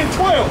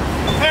 3:12.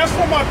 As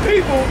for my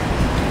people,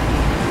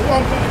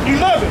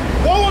 11.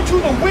 Woe unto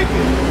the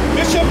wicked,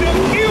 it shall be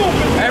ill with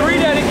them. Hey,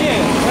 read that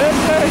again.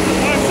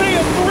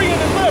 Isaiah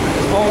 3:11.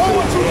 Woe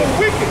unto the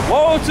wicked.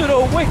 Woe to the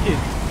wicked.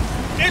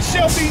 It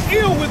shall be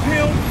ill with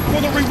him, for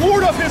the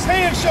reward of his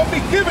hand shall be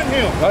given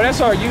him. Oh,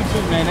 that's our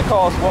YouTube, man. It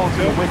calls woe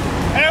to the wicked.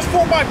 As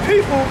for my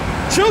people,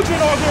 children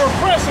are their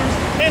oppressors,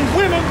 and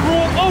women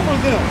rule over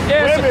them.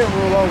 Yeah, Women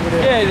rule over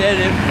them.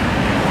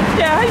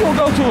 Yeah, how you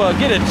gonna go to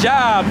get a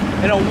job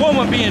and a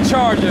woman be in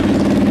charge of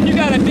it? You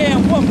got a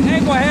damn woman.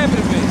 That ain't gonna happen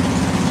to me.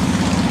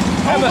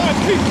 My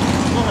people.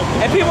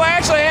 And people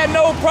actually had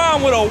no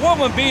problem with a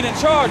woman being in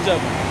charge of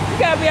it. You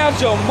gotta be out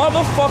your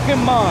motherfucking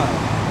mind.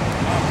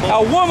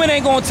 A woman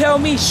ain't gonna tell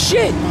me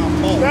shit.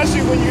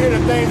 Especially when you hear the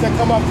things that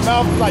come off the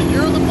mouth like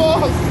you're the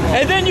boss.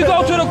 And then you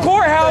go to the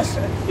courthouse,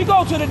 you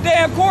go to the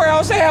damn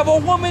courthouse, they have a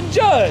woman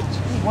judge.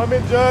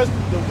 women judge,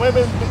 the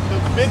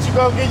bitch you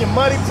go get your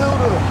money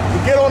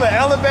to get on the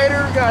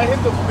elevator, you gotta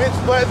hit the bitch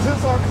buttons.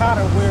 It's all kind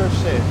of weird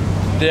shit.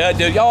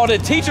 All the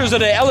teachers of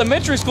the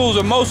elementary schools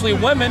are mostly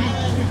women.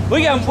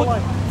 We got.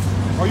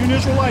 Are you an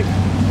Israelite?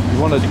 You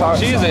want to talk?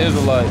 She's an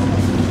Israelite.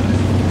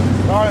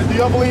 All right, do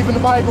y'all believe in the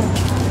Bible?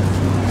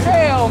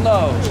 Hell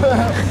no.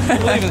 You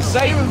believe in He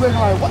Satan? was looking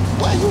like,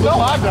 what you know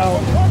I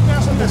don't.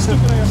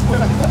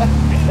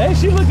 Hey,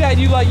 she looked at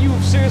you like you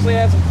seriously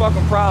had some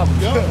fucking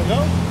problems. Yeah.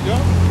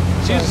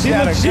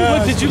 She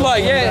looked at you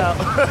like, yeah.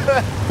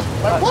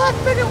 Like, what,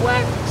 nigga,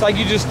 what? It's like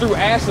you just threw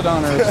acid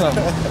on her or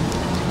something.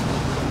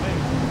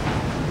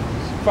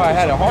 Probably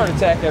had a heart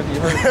attack after you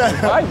heard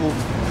the Bible.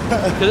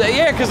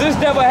 Cause this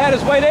devil had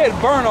his way, they'd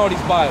burn all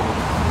these Bibles.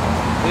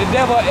 The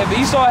devil, if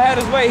Esau had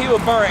his way, he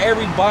would burn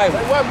every Bible.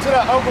 Like, welcome to the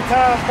Uncle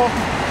Tom supposed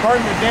to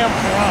burn your damn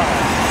Quran.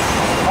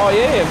 Oh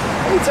yeah.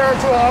 He turned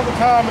to an Uncle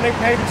Tom and they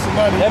paid him some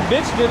money. That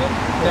bitch did it.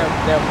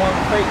 That one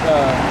fake,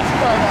 a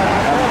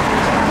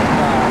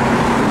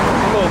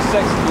little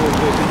sexy little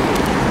bitch.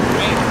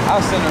 I'll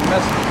send her a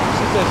message.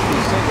 She said she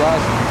was single. I'll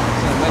send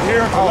her a message.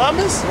 Here in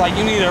Columbus? Like,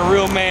 you need a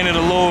real man of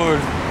the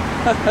Lord.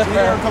 She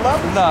here in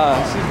Columbus?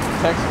 Nah, she's from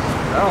Texas.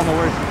 I don't know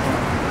where she's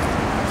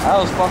from. I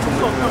was fucking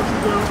with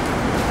her.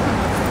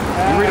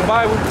 You read the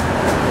Bible?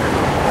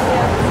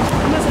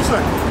 What's it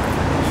say?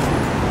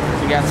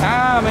 You got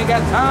time, ain't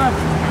got time.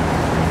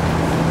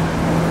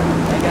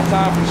 Ain't got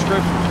time for the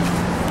scriptures.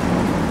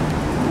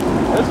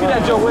 Let's get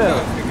at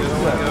Joel.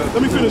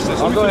 Let me finish this.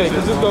 Go ahead,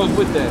 because this goes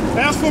with that.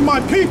 As for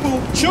my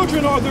people,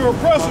 children are their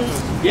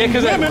oppressors, Yeah,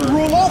 because women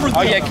rule over them.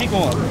 Oh yeah, keep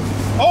going.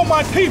 Oh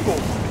my people,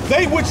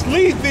 they which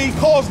lead thee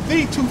cause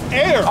thee to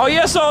err. Oh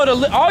yeah, so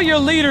all your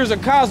leaders are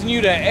causing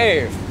you to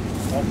err.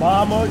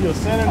 Obama, your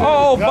senator,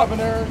 Oh, your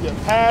governor, your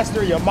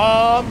pastor, your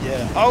mom,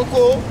 your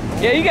uncle.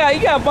 Yeah, you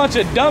got a bunch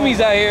of dummies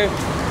out here.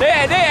 They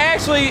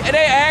actually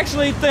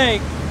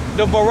think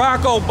that Barack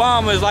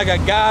Obama is like a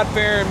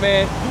God-fearing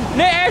man. And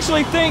they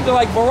actually think that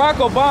like Barack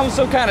Obama is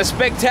some kind of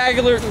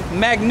spectacular,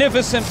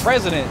 magnificent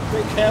president.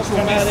 If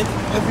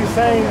he's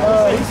saying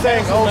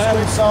old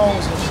school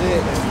songs and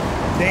shit,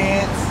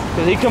 dance.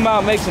 Cause he come out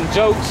and make some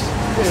jokes.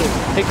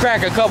 He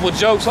crack a couple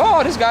jokes.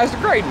 Oh, this guy's the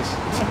greatest.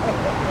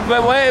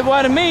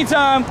 But in the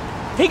meantime,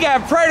 he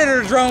got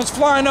predator drones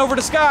flying over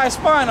the sky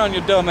spying on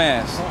your dumb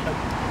ass.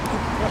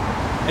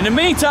 In the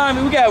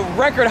meantime, we got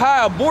record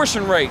high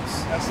abortion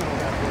rates.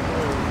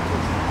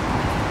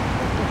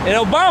 And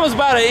Obama's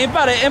about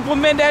to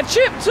implement that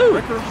chip too.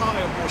 Record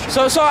high abortion.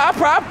 So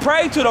I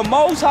pray to the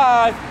Most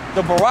High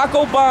that Barack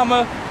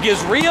Obama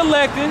gets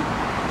reelected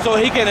so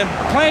he can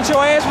implant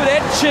your ass with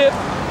that chip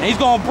and he's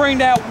gonna bring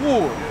that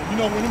war. You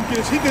know, when he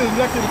gets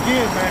elected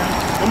again, man,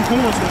 them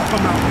horns gonna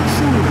come out and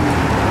shoot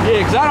him.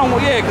 Yeah, cause I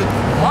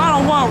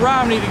don't want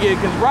Romney to get,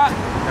 cause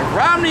if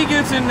Romney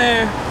gets in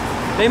there,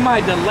 they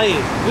might delay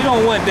it. We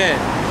don't want that.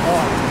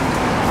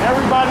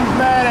 Everybody's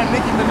mad at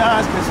Nicki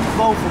Minaj because she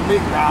voted for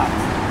Mick Rock.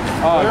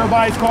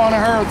 Everybody's calling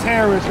her a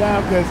terrorist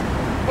now because,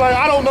 like,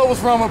 I don't know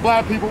what's wrong with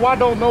black people. Why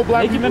don't know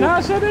black Nicki people?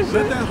 Minaj said this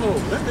shit? Let that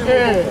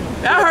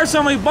hoe. I heard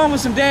somebody bumming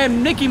some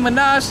damn Nicki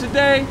Minaj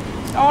today.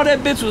 All that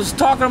bitch was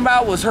talking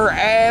about was her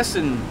ass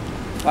and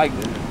like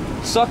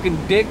sucking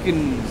dick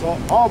and. So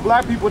all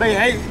black people, they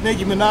hate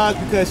Nicki Minaj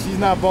because she's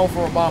not voting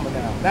for Obama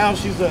now. Now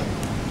she's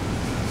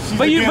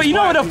But you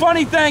know what the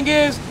funny thing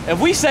is? If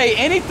we say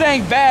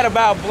anything bad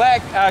about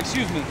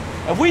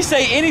if we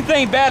say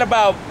anything bad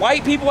about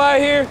white people out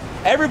here,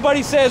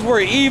 everybody says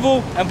we're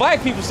evil, and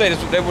black people say this.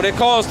 They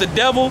call us the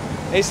devil.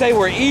 They say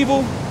we're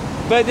evil.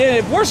 But then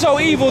if we're so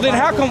evil, then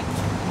how come?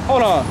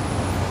 Hold on.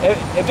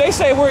 If they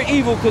say we're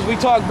evil because we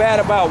talk bad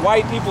about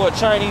white people or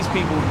Chinese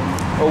people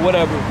or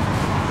whatever,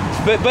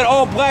 but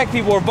all black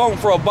people are voting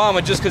for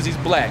Obama just because he's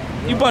black.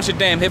 You bunch of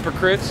damn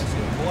hypocrites.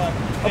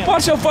 A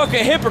bunch of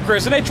fucking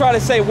hypocrites, and they try to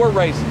say we're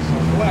racist.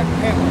 Black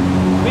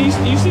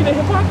You see the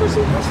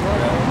hypocrisy? That's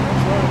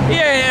right.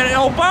 Yeah,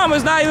 and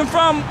Obama's not even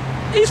from.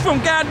 He's from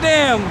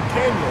goddamn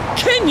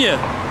Kenya.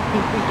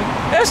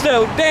 That's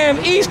the damn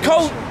east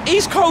coast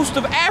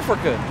of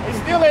Africa. He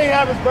still ain't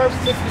have his birth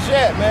certificate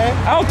yet, man.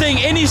 I don't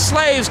think any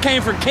slaves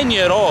came from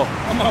Kenya at all.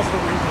 I'm also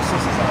reading the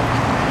census out.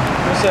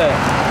 What's that?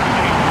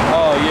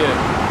 Oh yeah.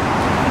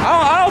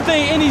 I don't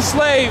think any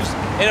slaves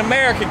in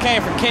America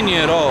came from Kenya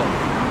at all.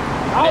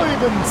 I don't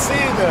even see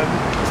the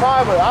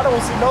tribe. I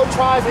don't see no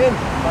tribes in.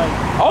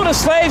 Like, all the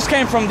slaves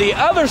came from the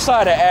other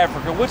side of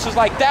Africa, which is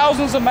like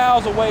thousands of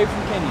miles away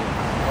from Kenya.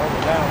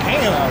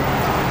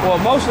 Well,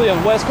 mostly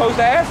on the west coast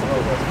of Africa.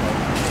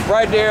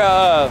 Right there,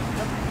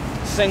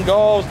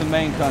 Senegal's the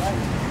main country.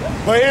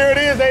 But here it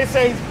is. They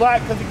say he's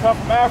black because he come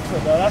from Africa,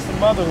 though. That's the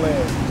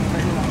motherland.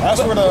 That's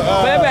where where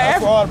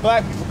all the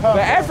black people come from.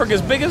 But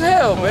Africa's big as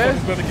hell, man.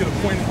 You better get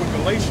acquainted with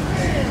Galatians.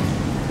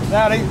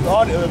 Now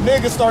all the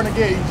niggas starting to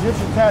get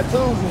Egyptian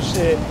tattoos and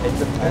shit, and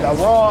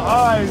the raw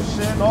eyes and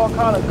shit, and all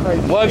kind of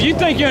crazy. Well, if you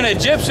think you're an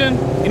Egyptian,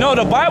 you know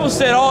the Bible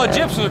said all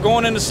Egyptians are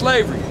going into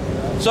slavery.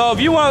 So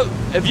if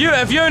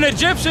you're an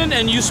Egyptian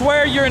and you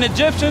swear you're an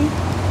Egyptian,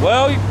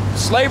 well,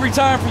 slavery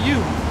time for you.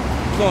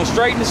 You're going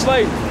straight into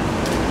slavery.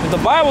 But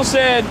the Bible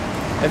said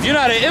If you're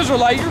not an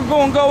Israelite, you're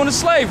going to go into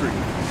slavery.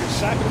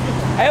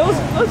 Hey,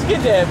 let's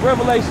get that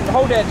Revelation.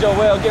 Hold that,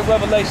 Joel. Get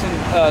Revelation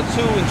 2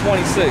 and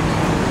 26.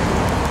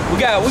 We're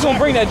gonna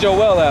bring that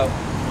Joel out.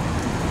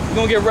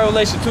 We're gonna get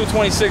Revelation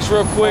 2:26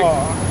 real quick.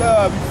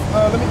 Let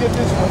me get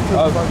this one too.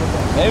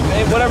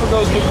 Whatever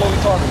goes with what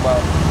we're talking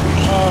about.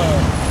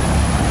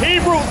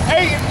 Hebrews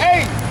 8 and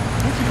 8.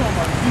 What you talking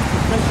about?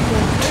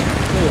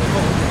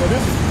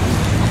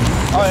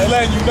 All right,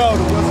 letting you know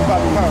what's about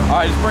to come. All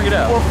right, just bring it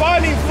out. For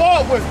finding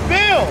fault with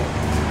them,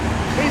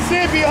 he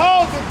said,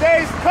 behold, the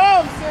days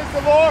come, says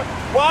the Lord,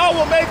 where I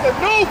will make a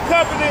new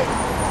covenant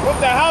with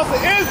the house of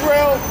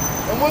Israel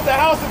and with the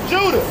house of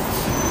Judah.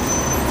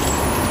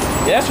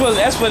 Yeah,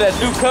 that's what that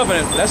new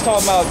covenant, that's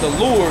talking about the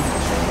Lord,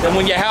 that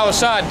when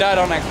Yahushua died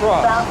on that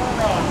cross.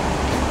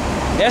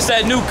 That's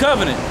that new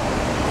covenant.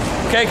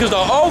 Okay, because the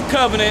old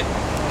covenant,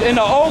 in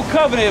the old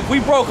covenant, if we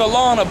broke a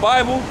law in the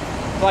Bible,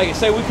 like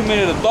say we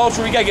committed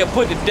adultery, we gotta get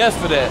put to death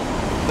for that.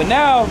 But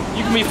now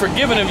you can be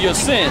forgiven of your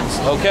sins,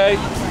 okay?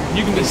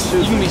 You can be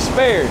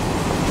spared.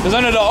 Because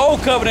under the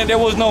old covenant there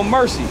was no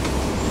mercy.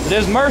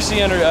 There's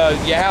mercy under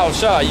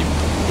Yahushua.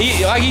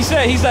 Like he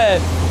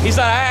said,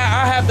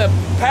 I have the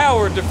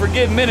power to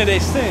forgive men of their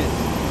sins.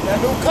 That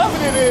new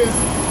covenant is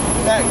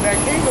that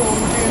kingdom,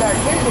 when we get in that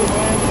kingdom,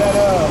 man, that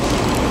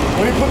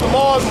when he put the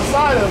laws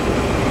inside of it,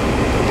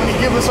 when he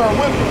give us our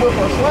whip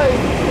our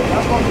slaves,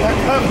 that's what that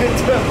covenant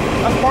does.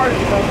 That's part of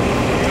the covenant.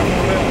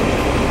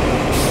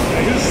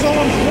 Hey, here's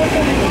Psalms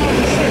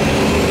 149:6.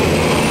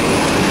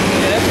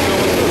 Yeah, that's a good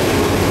one too.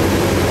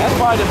 That's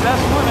probably the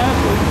best one,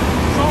 actually.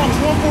 Psalms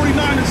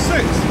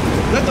 149:6.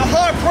 Let the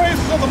high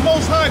praises of the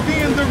Most High be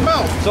in their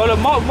mouth. So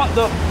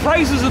the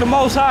praises of the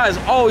Most High is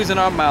always in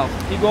our mouth.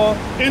 Keep going.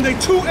 And a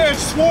two-edged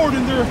sword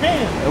in their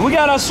hand. And we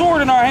got our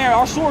sword in our hand.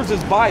 Our sword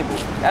is Bible.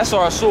 That's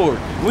our sword.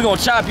 We're going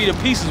to chop you to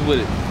pieces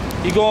with it.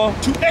 Keep going.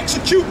 To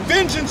execute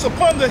vengeance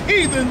upon the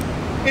heathen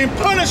and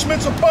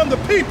punishments upon the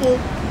people,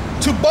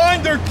 to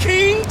bind their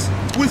kings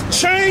with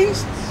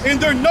chains and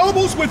their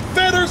nobles with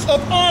fetters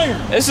of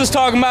iron. This is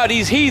talking about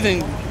these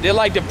heathen. They're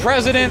like the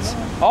presidents,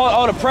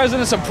 all the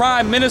presidents and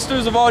prime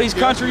ministers of all these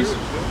countries.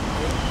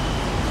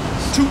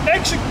 To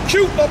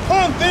execute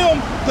upon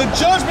them the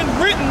judgment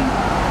written,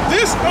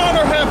 this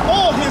honor have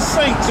all his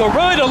saints. So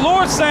really the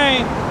Lord's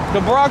saying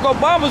that Barack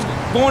Obama's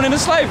going into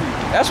slavery.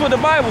 That's what the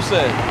Bible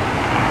says.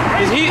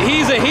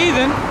 He's a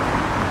heathen.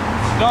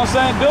 You know what I'm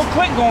saying? Bill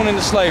Clinton going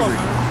into slavery.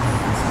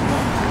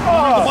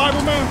 Read the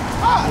Bible, man?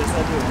 Yes,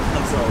 I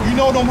do. You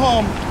know them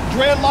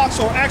dreadlocks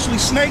are actually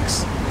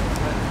snakes?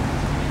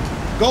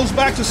 Goes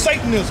back to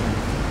Satanism,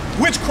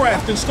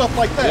 witchcraft and stuff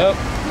like that. Yep.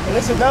 And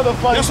it's another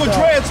funny That's what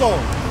stuff. dreads are.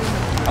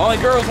 Only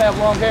girls have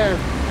long hair.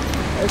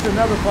 It's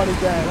another funny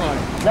thing.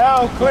 Right.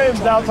 Now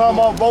Clinton's out talking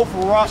about vote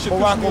for Barack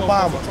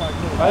Obama.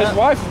 His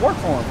wife worked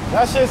for him.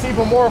 That shit's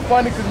even more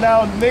funny because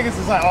now niggas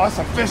is like, oh, it's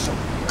official.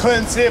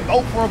 Clinton said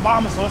vote for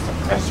Obama, so it's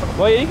official.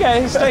 Well, he got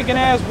his stinking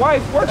ass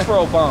wife works for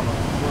Obama.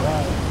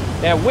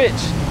 That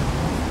witch.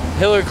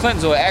 Hillary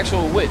Clinton's an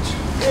actual witch.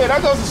 Yeah,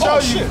 that goes to show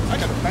you. Shit, I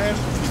got a pass.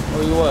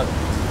 Oh, you what?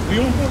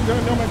 You want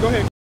to go ahead.